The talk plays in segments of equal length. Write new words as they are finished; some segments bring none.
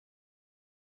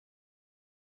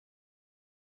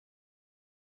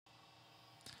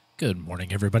Good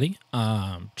morning, everybody.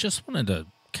 Just wanted to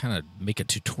kind of make a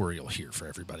tutorial here for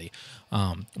everybody.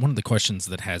 One of the questions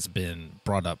that has been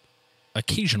brought up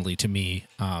occasionally to me,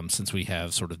 since we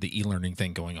have sort of the e-learning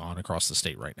thing going on across the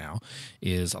state right now,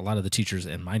 is a lot of the teachers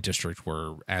in my district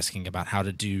were asking about how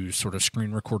to do sort of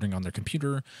screen recording on their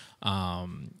computer,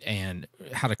 and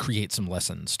how to create some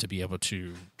lessons to be able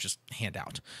to just hand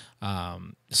out.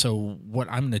 So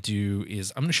what I'm going to do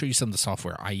is I'm going to show you some of the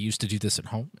software I use to do this at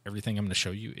home. Everything I'm going to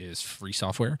show you is free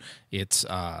software. It's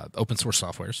open source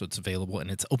software, so it's available,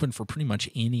 and it's open for pretty much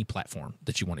any platform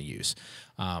that you want to use.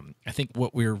 I think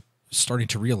what we're starting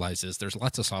to realize is there's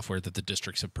lots of software that the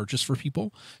districts have purchased for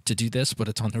people to do this, but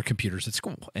it's on their computers at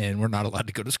school, and we're not allowed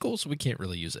to go to school, so we can't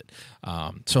really use it.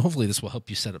 So hopefully this will help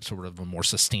you set up sort of a more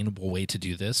sustainable way to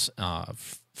do this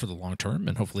for the long term,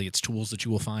 and hopefully it's tools that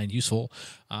you will find useful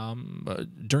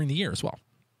during the year as well.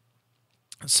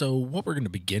 So what we're going to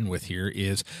begin with here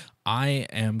is I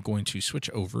am going to switch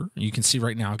over. You can see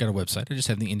right now I've got a website. I just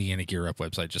have the Indiana Gear Up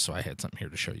website just so I had something here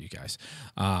to show you guys.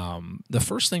 The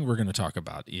first thing we're going to talk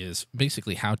about is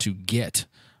basically how to get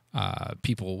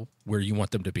people where you want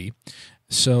them to be.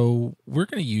 So we're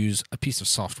going to use a piece of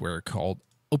software called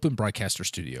Open Broadcaster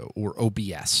Studio, or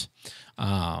OBS.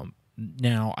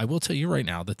 Now, I will tell you right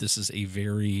now that this is a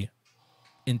very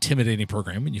intimidating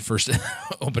program when you first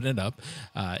open it up.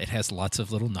 It has lots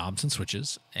of little knobs and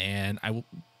switches, and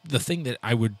the thing that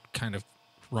I would kind of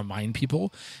remind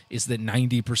people is that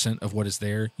 90% of what is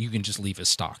there you can just leave as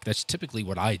stock. That's typically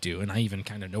what I do, and I even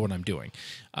kind of know what I'm doing.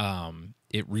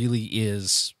 It really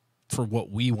is, for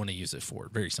what we want to use it for,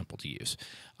 very simple to use.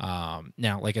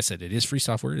 Now, like I said, it is free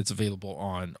software. It's available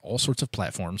on all sorts of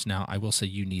platforms. Now, I will say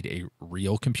you need a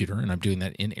real computer, and I'm doing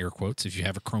that in air quotes. If you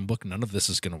have a Chromebook, none of this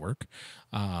is going to work.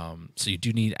 So you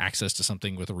do need access to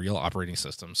something with a real operating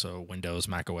system, so Windows,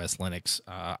 Mac OS, Linux.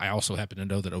 I also happen to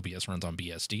know that OBS runs on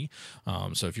BSD.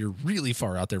 So if you're really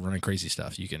far out there running crazy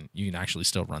stuff, you can actually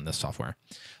still run this software.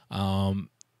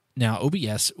 Now,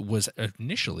 OBS was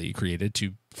initially created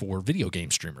for video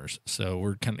game streamers, so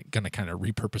we're going to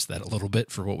repurpose that a little bit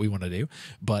for what we want to do.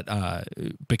 But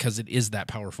because it is that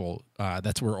powerful,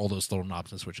 that's where all those little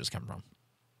knobs and switches come from.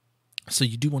 So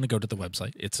you do want to go to the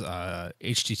website. It's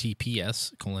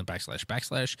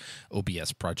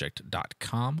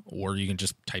https://obsproject.com, or you can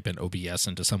just type in OBS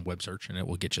into some web search and it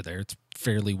will get you there. It's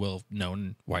fairly well known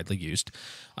and widely used.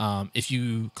 If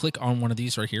you click on one of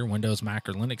these right here, Windows, Mac,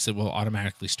 or Linux, it will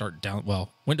automatically start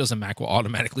Windows and Mac will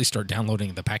automatically start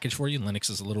downloading the package for you.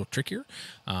 Linux is a little trickier.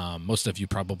 Most of you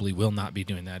probably will not be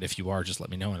doing that. If you are, just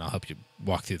let me know and I'll help you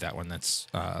walk through that one. That's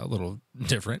a little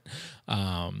different.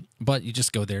 But you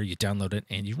just go there, you download it,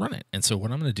 and you run it. And so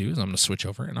what I'm going to do is I'm going to switch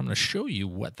over and I'm going to show you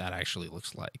what that actually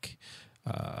looks like.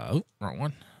 Wrong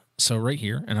one. So right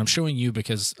here, and I'm showing you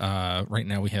because right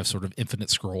now we have sort of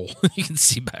infinite scroll. You can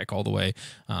see back all the way,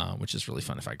 which is really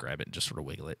fun if I grab it and just sort of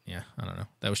wiggle it. Yeah, I don't know.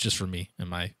 That was just for me and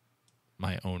my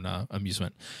own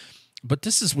amusement. But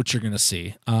this is what you're going to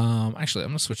see. Actually,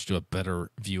 I'm going to switch to a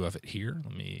better view of it here.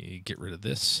 Let me get rid of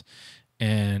this.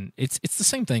 And it's the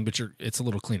same thing, but it's a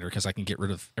little cleaner because I can get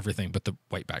rid of everything but the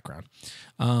white background.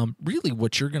 Really,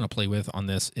 what you're going to play with on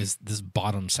this is this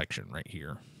bottom section right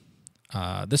here.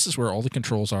 This is where all the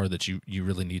controls are that you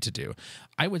really need to do.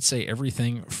 I would say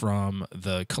everything from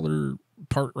the color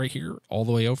part right here all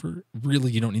the way over,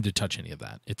 really you don't need to touch any of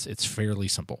that. It's fairly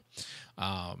simple.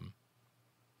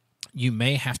 You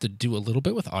may have to do a little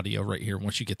bit with audio right here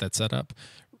once you get that set up.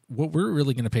 What we're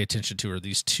really going to pay attention to are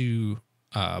these two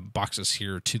boxes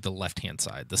here to the left-hand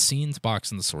side, the scenes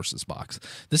box and the sources box.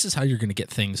 This is how you're going to get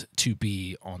things to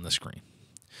be on the screen.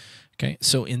 Okay,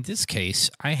 so in this case,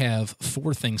 I have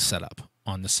 4 things set up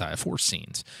on the side, 4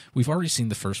 scenes. We've already seen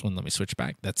the first one. Let me switch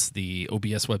back. That's the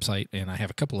OBS website, and I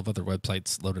have a couple of other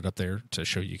websites loaded up there to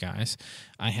show you guys.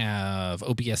 I have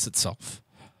OBS itself.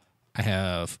 I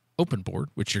have OpenBoard,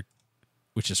 which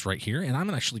is right here, and I'm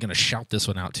actually going to shout this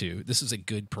one out too. This is a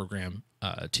good program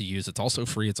to use. It's also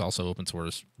free. It's also open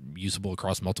source, usable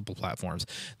across multiple platforms.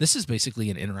 This is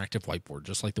basically an interactive whiteboard,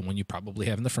 just like the one you probably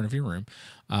have in the front of your room.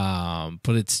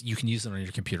 But you can use it on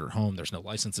your computer at home. There's no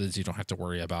licenses. You don't have to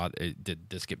worry about it.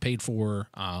 Did this get paid for?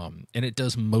 And it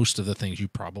does most of the things you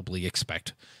probably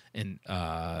expect in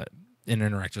an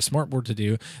interactive smartboard to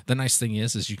do. The nice thing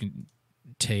is you can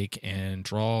take and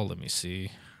draw. Let me see.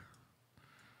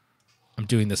 I'm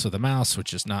doing this with a mouse,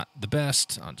 which is not the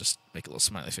best. I'll just make a little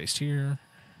smiley face here.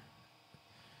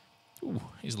 Ooh,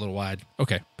 he's a little wide.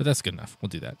 Okay, but that's good enough. We'll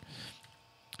do that.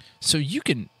 So you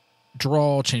can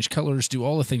draw, change colors, do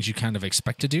all the things you kind of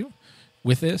expect to do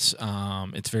with this.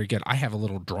 It's very good. I have a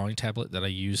little drawing tablet that I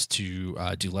use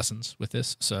to do lessons with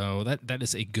this. So that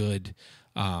is a good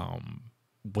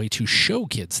way to show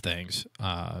kids things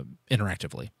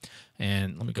interactively.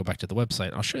 And let me go back to the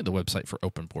website. I'll show you the website for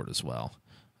OpenBoard as well.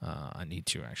 I need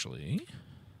to actually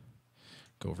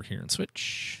go over here and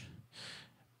switch.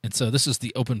 And so this is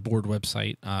the OpenBoard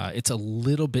website. It's a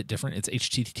little bit different. It's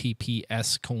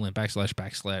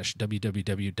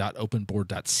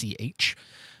https://www.openboard.ch.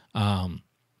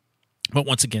 But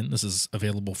once again, this is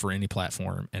available for any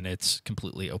platform, and it's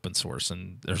completely open source.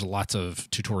 And there's lots of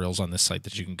tutorials on this site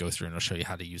that you can go through, and I'll show you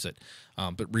how to use it.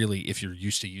 But really, if you're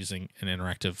used to using an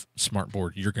interactive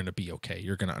smartboard, you're going to be okay.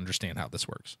 You're going to understand how this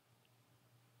works.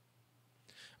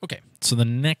 Okay, so the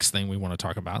next thing we want to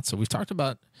talk about, so we've talked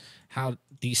about how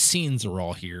these scenes are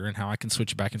all here and how I can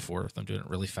switch back and forth. I'm doing it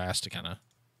really fast to kind of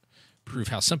prove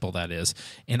how simple that is.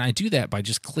 And I do that by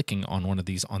just clicking on one of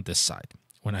these on this side.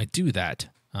 When I do that,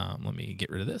 let me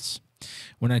get rid of this.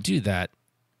 When I do that,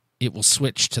 it will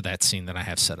switch to that scene that I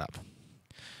have set up.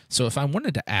 So if I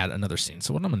wanted to add another scene,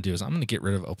 so what I'm going to do is I'm going to get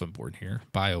rid of OpenBoard here.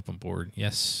 Buy OpenBoard.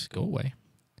 Yes, go away.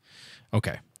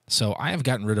 Okay. So I have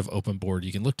gotten rid of OpenBoard.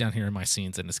 You can look down here in my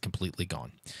scenes, and it's completely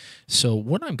gone. So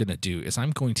what I'm going to do is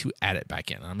I'm going to add it back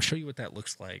in. And I'm going to show you what that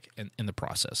looks like in the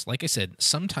process. Like I said,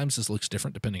 sometimes this looks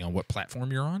different depending on what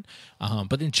platform you're on.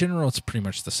 But in general, it's pretty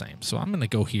much the same. So I'm going to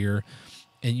go here,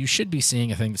 and you should be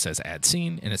seeing a thing that says Add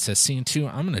Scene, and it says Scene 2.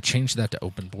 I'm going to change that to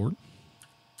OpenBoard.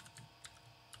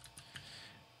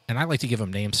 And I like to give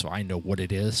them names so I know what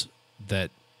it is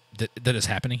that is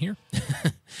happening here.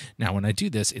 Now, when I do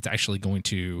this, it's actually going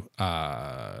to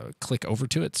click over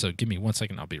to it. So give me 1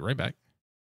 second. I'll be right back.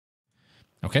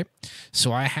 Okay.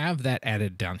 So I have that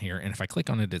added down here. And if I click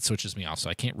on it, it switches me off. So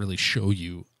I can't really show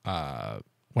you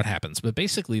what happens. But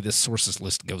basically, this sources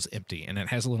list goes empty. And it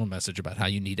has a little message about how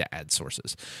you need to add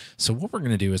sources. So what we're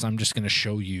going to do is I'm just going to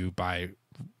show you by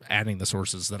adding the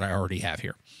sources that I already have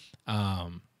here.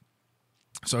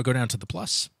 So I go down to the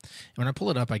plus, and when I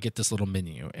pull it up, I get this little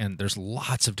menu, and there's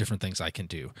lots of different things I can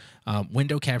do.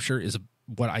 Window capture is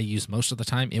what I use most of the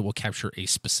time. It will capture a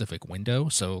specific window.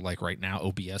 So like right now,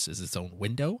 OBS is its own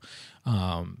window.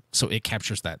 So it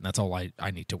captures that, and that's all I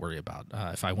need to worry about.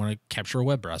 If I want to capture a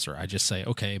web browser, I just say,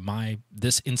 okay,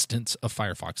 this instance of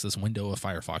Firefox, this window of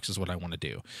Firefox is what I want to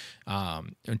do.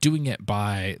 Doing it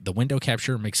by the window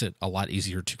capture makes it a lot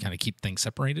easier to kind of keep things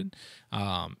separated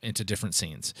into different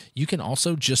scenes. You can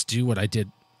also just do what I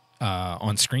did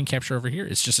on screen capture over here.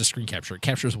 It's just a screen capture. It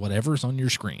captures whatever's on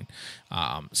your screen.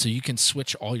 So you can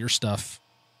switch all your stuff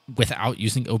without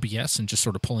using OBS and just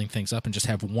sort of pulling things up and just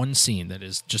have one scene that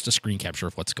is just a screen capture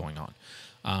of what's going on.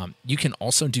 You can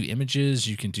also do images.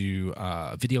 You can do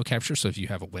video capture. So if you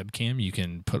have a webcam, you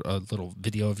can put a little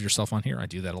video of yourself on here. I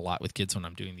do that a lot with kids when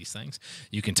I'm doing these things.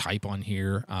 You can type on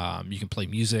here. You can play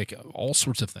music, all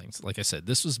sorts of things. Like I said,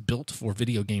 this was built for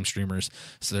video game streamers,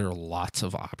 so there are lots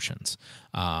of options.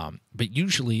 But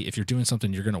usually, if you're doing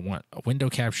something, you're going to want a window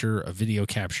capture, a video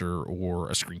capture, or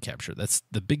a screen capture. That's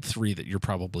the big three that you're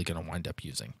probably going to wind up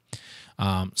using.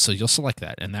 So you'll select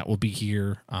that, and that will be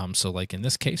here. So like in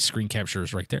this case, screen capture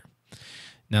is right there.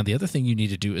 Now, the other thing you need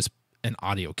to do is an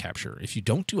audio capture. If you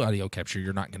don't do audio capture,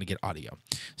 you're not going to get audio.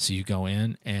 So you go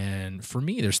in, and for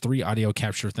me, there's 3 audio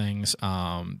capture things.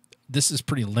 This is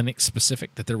pretty Linux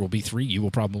specific that there will be 3. You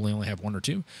will probably only have 1 or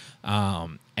 2.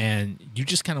 And you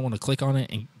just kind of want to click on it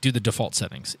and do the default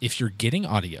settings. If you're getting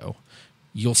audio,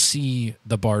 you'll see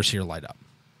the bars here light up.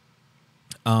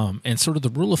 And sort of the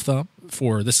rule of thumb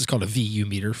for this is called a VU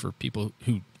meter for people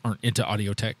who aren't into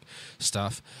audio tech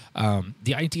stuff.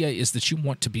 The idea is that you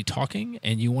want to be talking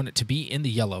and you want it to be in the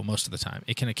yellow most of the time.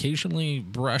 It can occasionally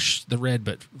brush the red,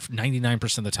 but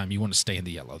 99% of the time you want to stay in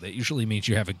the yellow. That usually means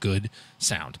you have a good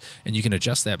sound, and you can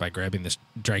adjust that by dragging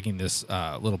this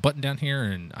little button down here,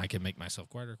 and I can make myself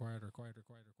quieter,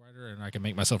 and I can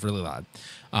make myself really loud.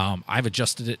 I've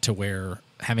adjusted it to where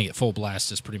having it full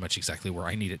blast is pretty much exactly where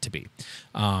I need it to be.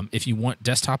 If you want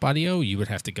desktop audio, you would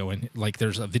have to go in, like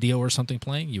there's a video or something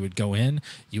playing, you would go in,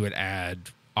 you would add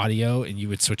audio, and you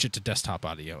would switch it to desktop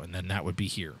audio, and then that would be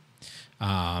here.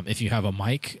 If you have a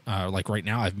mic, like right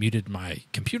now I've muted my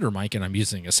computer mic and I'm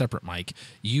using a separate mic,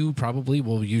 you probably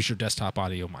will use your desktop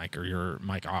audio mic or your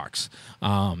mic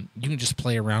aux. You can just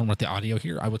play around with the audio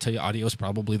here. I will tell you audio is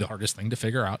probably the hardest thing to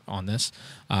figure out on this,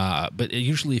 but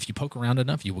usually if you poke around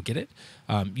enough, you will get it.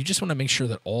 You just want to make sure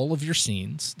that all of your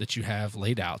scenes that you have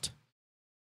laid out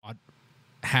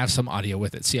have some audio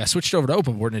with it. See, I switched over to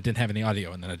OpenBoard and it didn't have any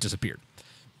audio, and then it disappeared.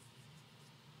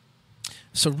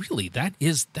 So really,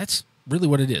 that's really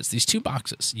what it is. These 2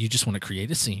 boxes, you just want to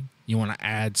create a scene. You want to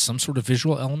add some sort of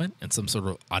visual element and some sort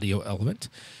of audio element,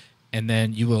 and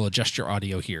then you will adjust your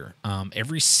audio here.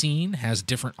 Every scene has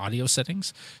different audio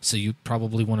settings, so you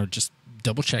probably want to just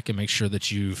double check and make sure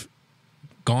that you've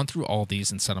gone through all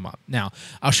these and set them up. Now,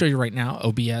 I'll show you right now,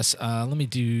 OBS. Let me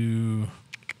do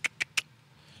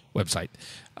website.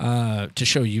 To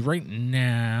show you right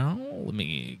now, let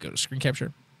me go to screen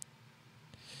capture.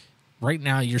 Right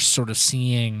now, you're sort of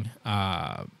seeing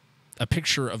a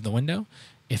picture of the window.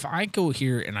 If I go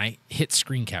here and I hit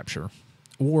screen capture,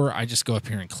 or I just go up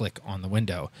here and click on the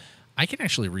window, I can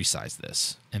actually resize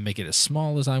this and make it as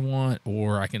small as I want,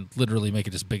 or I can literally make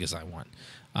it as big as I want.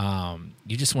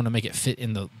 You just want to make it fit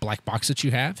in the black box that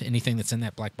you have. Anything that's in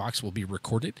that black box will be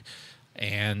recorded.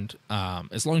 And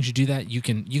as long as you do that, you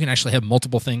can actually have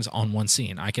multiple things on one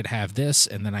scene. I could have this,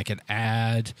 and then I could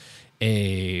add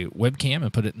a webcam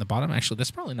and put it in the bottom. Actually,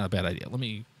 that's probably not a bad idea. Let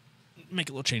me make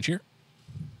a little change here.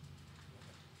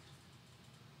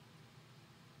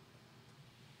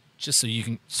 Just so you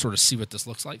can sort of see what this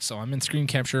looks like. So I'm in screen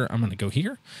capture. I'm going to go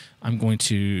here. I'm going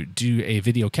to do a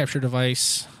video capture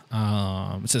device.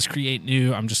 It says create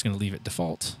new. I'm just going to leave it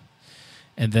default.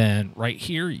 And then right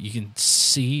here, you can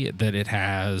see that it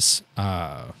has,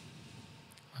 I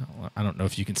don't know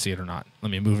if you can see it or not.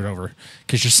 Let me move it over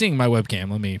because you're seeing my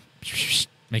webcam. Let me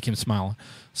make him smaller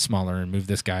and move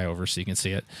this guy over so you can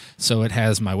see it. So it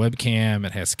has my webcam,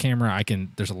 it has the camera.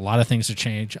 There's a lot of things to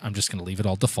change. I'm just going to leave it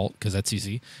all default because that's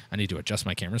easy. I need to adjust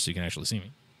my camera so you can actually see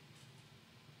me.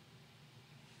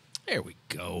 There we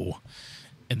go.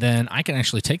 And then I can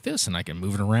actually take this and I can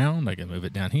move it around. I can move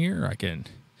it down here. I can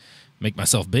make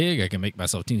myself big. I can make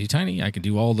myself teeny tiny. I can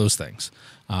do all those things.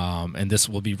 And this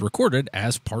will be recorded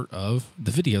as part of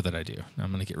the video that I do. Now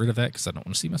I'm going to get rid of that because I don't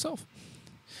want to see myself.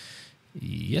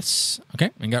 Yes.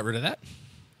 Okay. And got rid of that.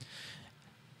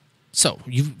 So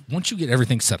once you get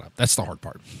everything set up, that's the hard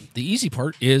part. The easy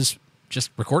part is just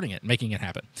recording it, making it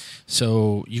happen.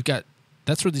 So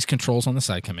that's where these controls on the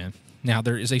side come in. Now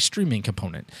there is a streaming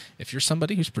component. If you're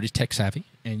somebody who's pretty tech savvy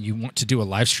and you want to do a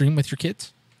live stream with your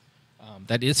kids,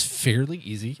 that is fairly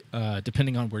easy,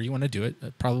 depending on where you want to do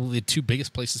it. Probably the two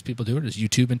biggest places people do it is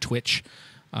YouTube and Twitch.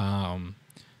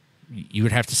 You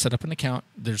would have to set up an account.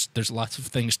 There's lots of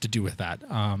things to do with that.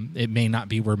 It may not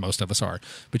be where most of us are,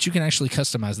 but you can actually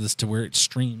customize this to where it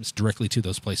streams directly to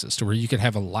those places, to where you could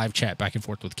have a live chat back and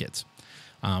forth with kids.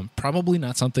 Probably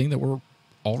not something that we're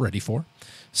all ready for.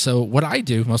 So what I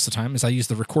do most of the time is I use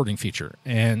the recording feature.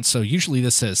 And so usually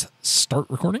this says start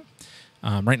recording.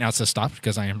 Right now it says stop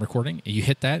because I am recording. You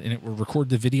hit that and it will record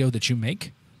the video that you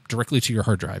make directly to your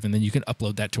hard drive, and then you can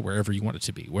upload that to wherever you want it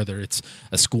to be, whether it's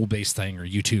a school-based thing or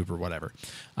YouTube or whatever.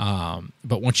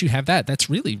 But once you have that, that's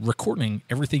really recording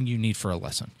everything you need for a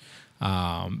lesson.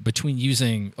 Between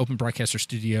using Open Broadcaster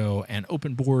Studio and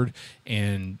OpenBoard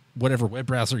and whatever web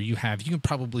browser you have, you can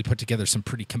probably put together some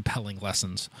pretty compelling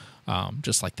lessons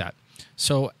just like that.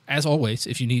 So, as always,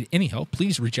 if you need any help,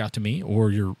 please reach out to me or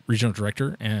your regional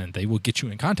director, and they will get you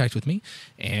in contact with me,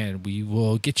 and we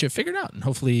will get you figured out and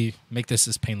hopefully make this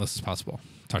as painless as possible.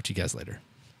 Talk to you guys later.